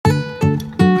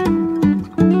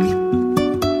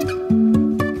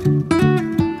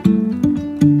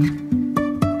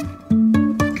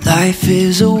Life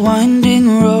is a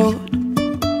winding road,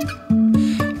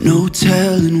 no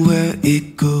telling where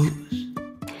it goes.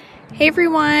 Hey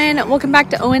everyone, welcome back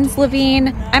to Owens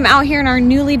Living. I'm out here in our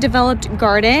newly developed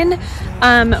garden.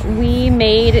 We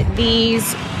made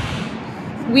these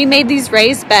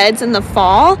raised beds in the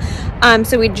fall,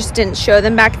 so we just didn't show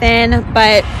them back then,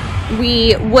 but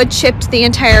we wood chipped the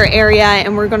entire area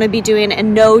and we're going to be doing a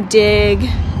no dig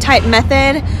type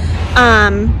method.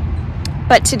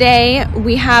 But today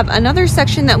we have another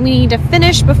section that we need to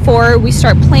finish before we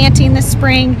start planting this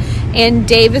spring, and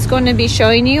Dave is going to be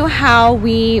showing you how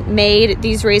we made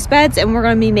these raised beds, and we're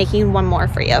going to be making one more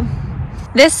for you.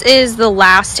 This is the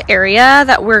last area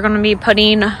that we're going to be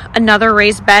putting another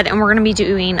raised bed, and we're going to be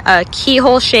doing a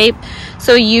keyhole shape,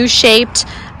 so U-shaped,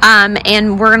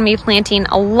 and we're going to be planting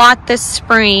a lot this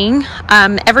spring.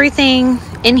 Everything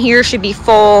in here should be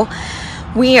full.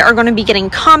 We are going to be getting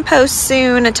compost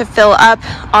soon to fill up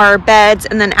our beds,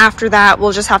 and then after that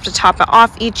we'll just have to top it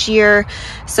off each year.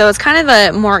 So it's kind of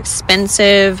a more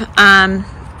expensive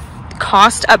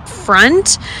cost up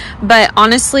front, but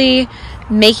honestly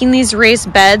making these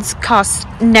raised beds costs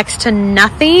next to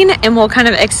nothing, and we'll kind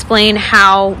of explain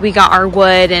how we got our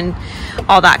wood and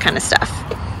all that kind of stuff.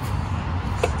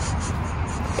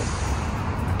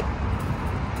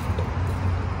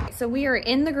 So we are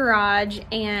in the garage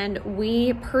and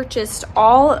we purchased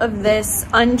all of this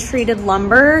untreated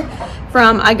lumber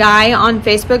from a guy on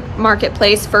Facebook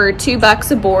Marketplace for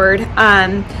 $2 a board.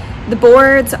 The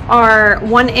boards are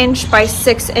 1 inch by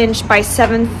 6 inch by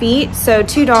 7 feet, so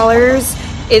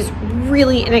 $2 is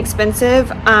really inexpensive.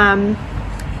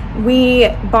 We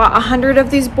bought 100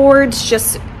 of these boards,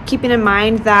 just keeping in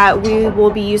mind that we will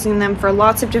be using them for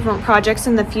lots of different projects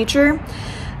in the future.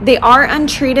 They are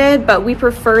untreated, but we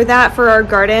prefer that for our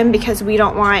garden because we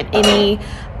don't want any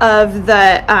of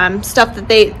the stuff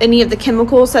that any of the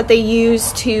chemicals that they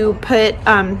use to put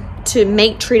to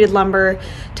make treated lumber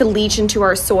to leach into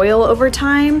our soil over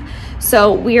time.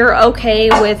 So we are okay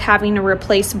with having to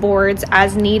replace boards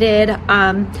as needed.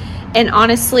 And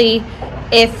honestly,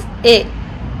 if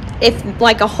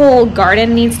like a whole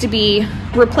garden needs to be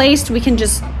replaced, we can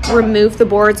just remove the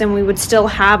boards and we would still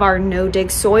have our no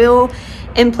dig soil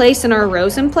in place and our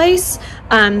rows in place,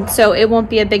 so it won't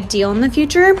be a big deal in the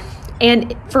future.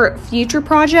 And for future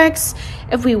projects,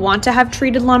 if we want to have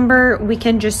treated lumber, we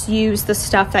can just use the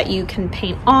stuff that you can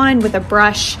paint on with a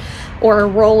brush or a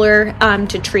roller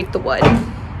to treat the wood.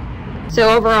 So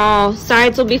overall,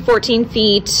 sides will be 14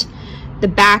 feet, the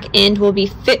back end will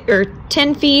be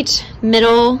 10 feet,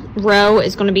 middle row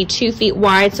is going to be 2 feet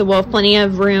wide, so we'll have plenty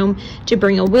of room to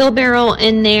bring a wheelbarrow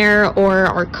in there or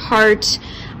our cart.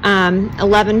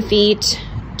 11 feet,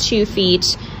 2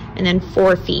 feet, and then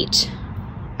 4 feet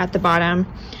at the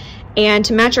bottom. And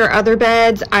to match our other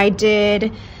beds, I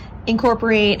did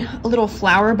incorporate a little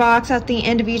flower box at the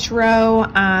end of each row.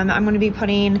 I'm going to be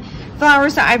putting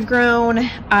flowers that I've grown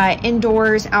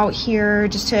indoors out here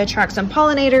just to attract some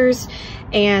pollinators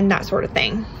and that sort of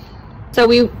thing. So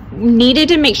we needed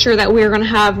to make sure that we were going to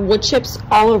have wood chips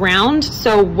all around.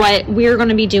 So what we're going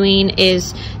to be doing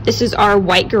is, this is our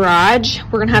white garage.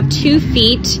 We're going to have 2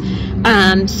 feet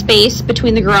space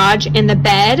between the garage and the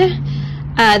bed.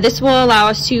 This will allow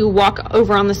us to walk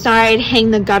over on the side, hang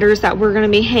the gutters that we're going to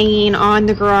be hanging on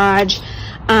the garage.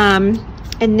 And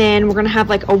then we're going to have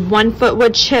like a 1 foot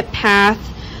wood chip path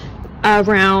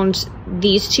around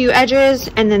these two edges,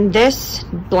 and then this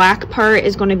black part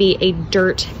is going to be a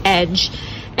dirt edge,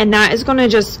 and that is going to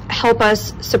just help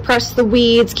us suppress the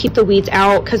weeds, keep the weeds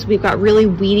out because we've got really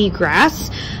weedy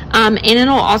grass, and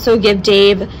it'll also give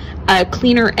Dave a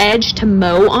cleaner edge to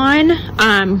mow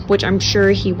on, which I'm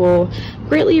sure he will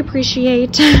greatly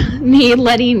appreciate me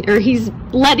he's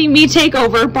letting me take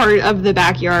over part of the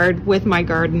backyard with my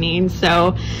gardening.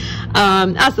 So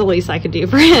that's the least I could do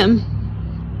for him.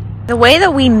 The way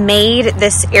that we made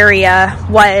this area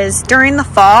was during the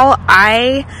fall,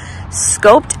 I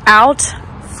scoped out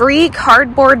free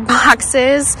cardboard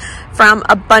boxes from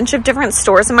a bunch of different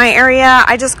stores in my area.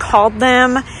 I just called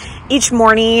them each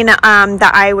morning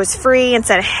that I was free and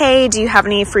said, hey, do you have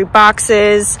any free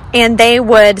boxes? And they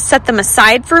would set them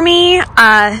aside for me,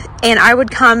 and I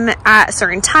would come at a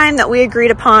certain time that we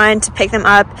agreed upon to pick them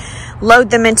up,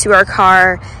 load them into our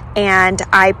car, and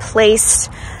I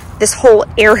placed this whole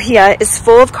area is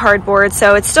full of cardboard,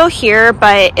 so it's still here,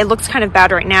 but it looks kind of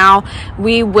bad right now.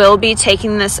 We will be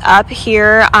taking this up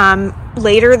here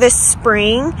later this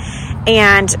spring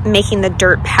and making the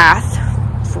dirt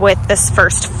path with this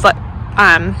first foot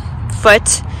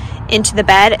into the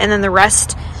bed, and then the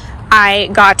rest I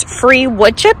got free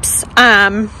wood chips.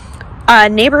 A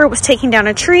neighbor was taking down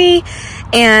a tree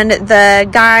and the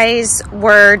guys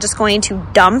were just going to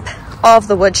dump all of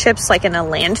the wood chips like in a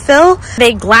landfill.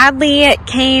 They gladly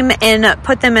came and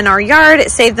put them in our yard.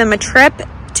 It saved them a trip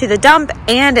to the dump,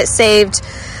 and it saved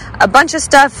a bunch of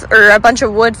stuff, or a bunch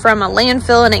of wood from a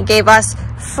landfill, and it gave us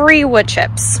free wood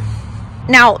chips.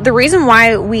 Now, the reason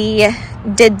why we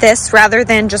did this rather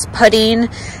than just putting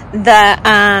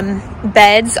the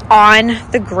beds on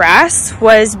the grass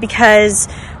was because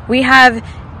we have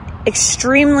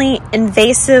extremely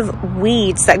invasive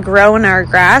weeds that grow in our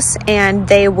grass, and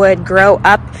they would grow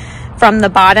up from the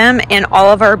bottom, and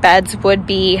all of our beds would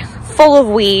be full of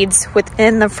weeds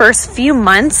within the first few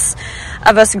months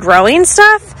of us growing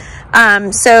stuff.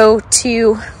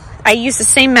 I used the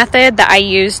same method that I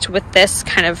used with this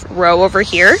kind of row over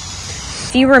here.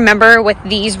 If you remember, with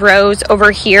these rows over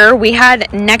here, we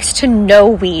had next to no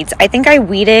weeds. I think I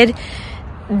weeded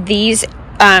these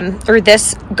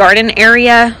this garden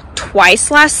area twice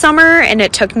last summer, and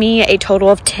it took me a total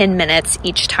of 10 minutes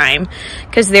each time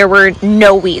because there were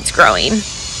no weeds growing.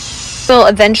 We'll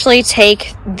eventually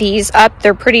take these up.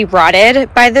 They're pretty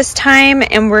rotted by this time,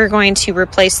 and we're going to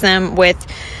replace them with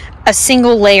a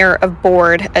single layer of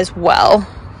board as well.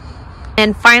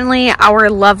 And finally, our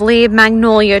lovely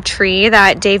magnolia tree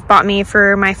that Dave bought me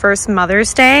for my first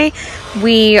Mother's Day,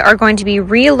 we are going to be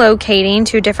relocating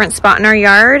to a different spot in our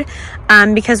yard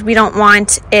because we don't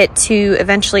want it to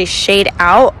eventually shade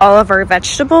out all of our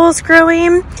vegetables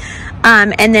growing.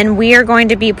 And then we are going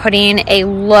to be putting a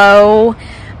low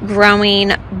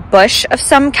growing bush of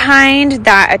some kind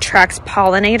that attracts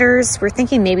pollinators. We're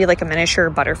thinking maybe like a miniature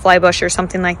butterfly bush or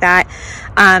something like that,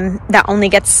 that only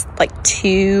gets like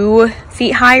 2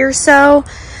 feet high or so.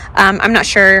 I'm not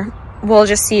sure. We'll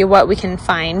just see what we can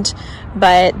find,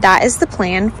 but that is the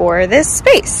plan for this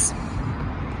space.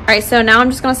 All right, so now I'm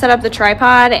just going to set up the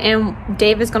tripod, and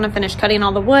Dave is going to finish cutting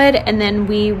all the wood, and then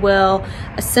we will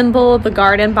assemble the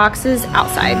garden boxes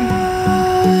outside.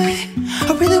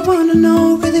 I really wanna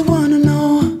know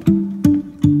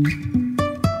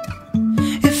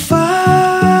if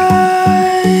I'll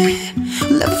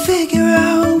ever figure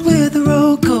out where the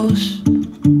road goes.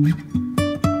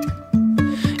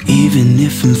 Even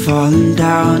if I'm falling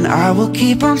down, I will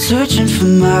keep on searching for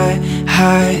my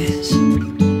highs.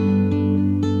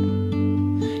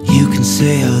 You can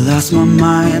say I lost my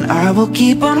mind, I will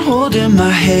keep on holding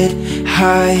my head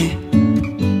high.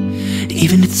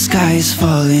 Even if the sky is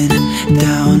falling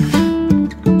down.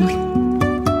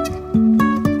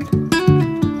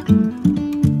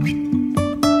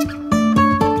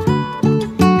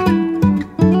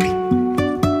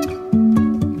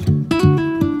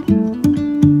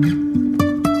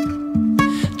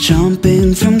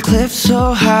 Jumping from cliffs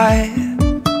so high,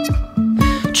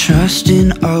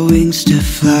 trusting our wings to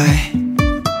fly.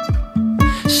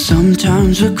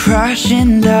 Sometimes we're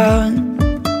crashing down,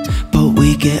 but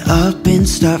we get up and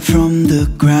start from the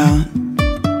ground.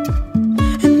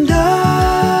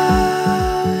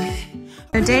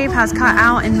 So Dave has cut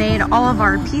out and made all of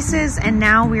our pieces, and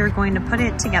now we are going to put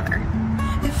it together.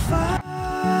 If I'll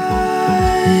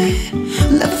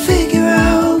never figure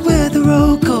out where the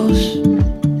road goes.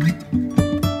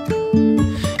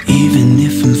 Even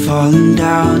if I'm falling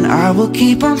down, I will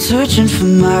keep on searching for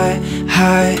my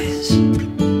highs.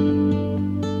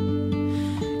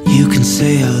 You can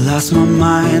say I lost my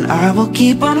mind, I will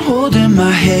keep on holding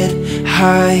my head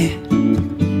high.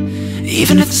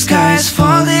 Even if the sky is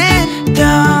falling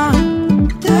down,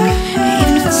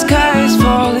 even if the sky is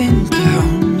falling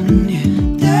down,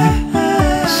 yeah.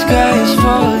 The sky is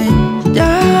falling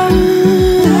down.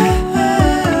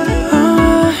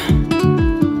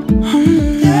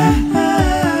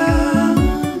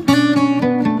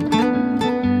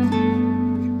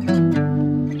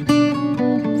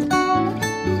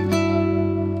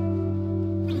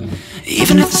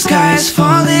 Even if the sky is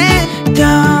falling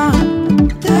down,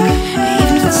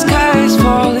 even if the sky is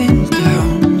falling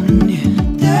down,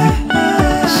 yeah.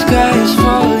 The sky is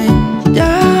falling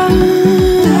down.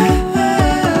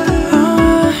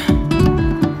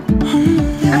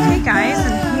 Okay guys,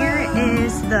 and here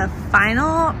is the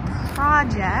final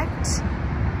project.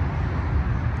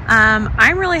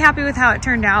 I'm really happy with how it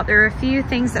turned out. There are a few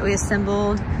things that we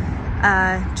assembled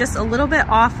just a little bit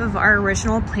off of our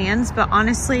original plans, but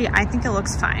honestly I think it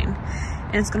looks fine,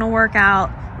 and it's gonna work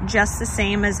out just the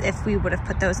same as if we would have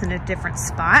put those in a different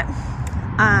spot.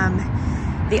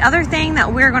 The other thing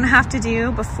that we're gonna have to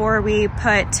do before we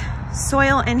put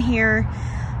soil in here,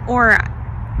 or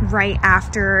right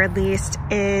after at least,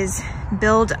 is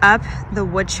build up the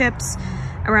wood chips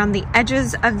around the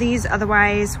edges of these.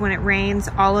 Otherwise, when it rains,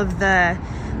 all of the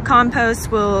compost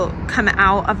will come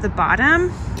out of the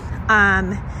bottom.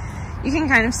 you can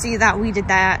kind of see that we did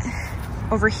that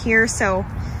over here. So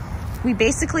we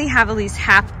basically have at least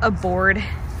half a board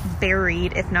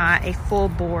buried, if not a full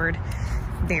board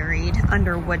buried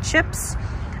under wood chips.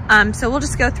 So we'll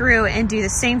just go through and do the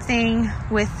same thing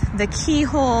with the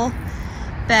keyhole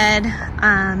bed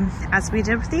as we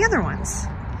did with the other ones.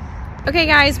 Okay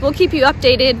guys, we'll keep you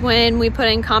updated when we put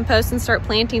in compost and start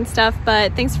planting stuff,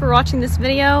 but thanks for watching this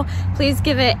video. Please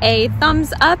give it a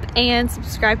thumbs up and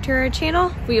subscribe to our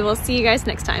channel. We will see you guys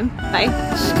next time. Bye.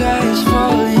 The sky is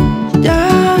falling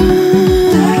down.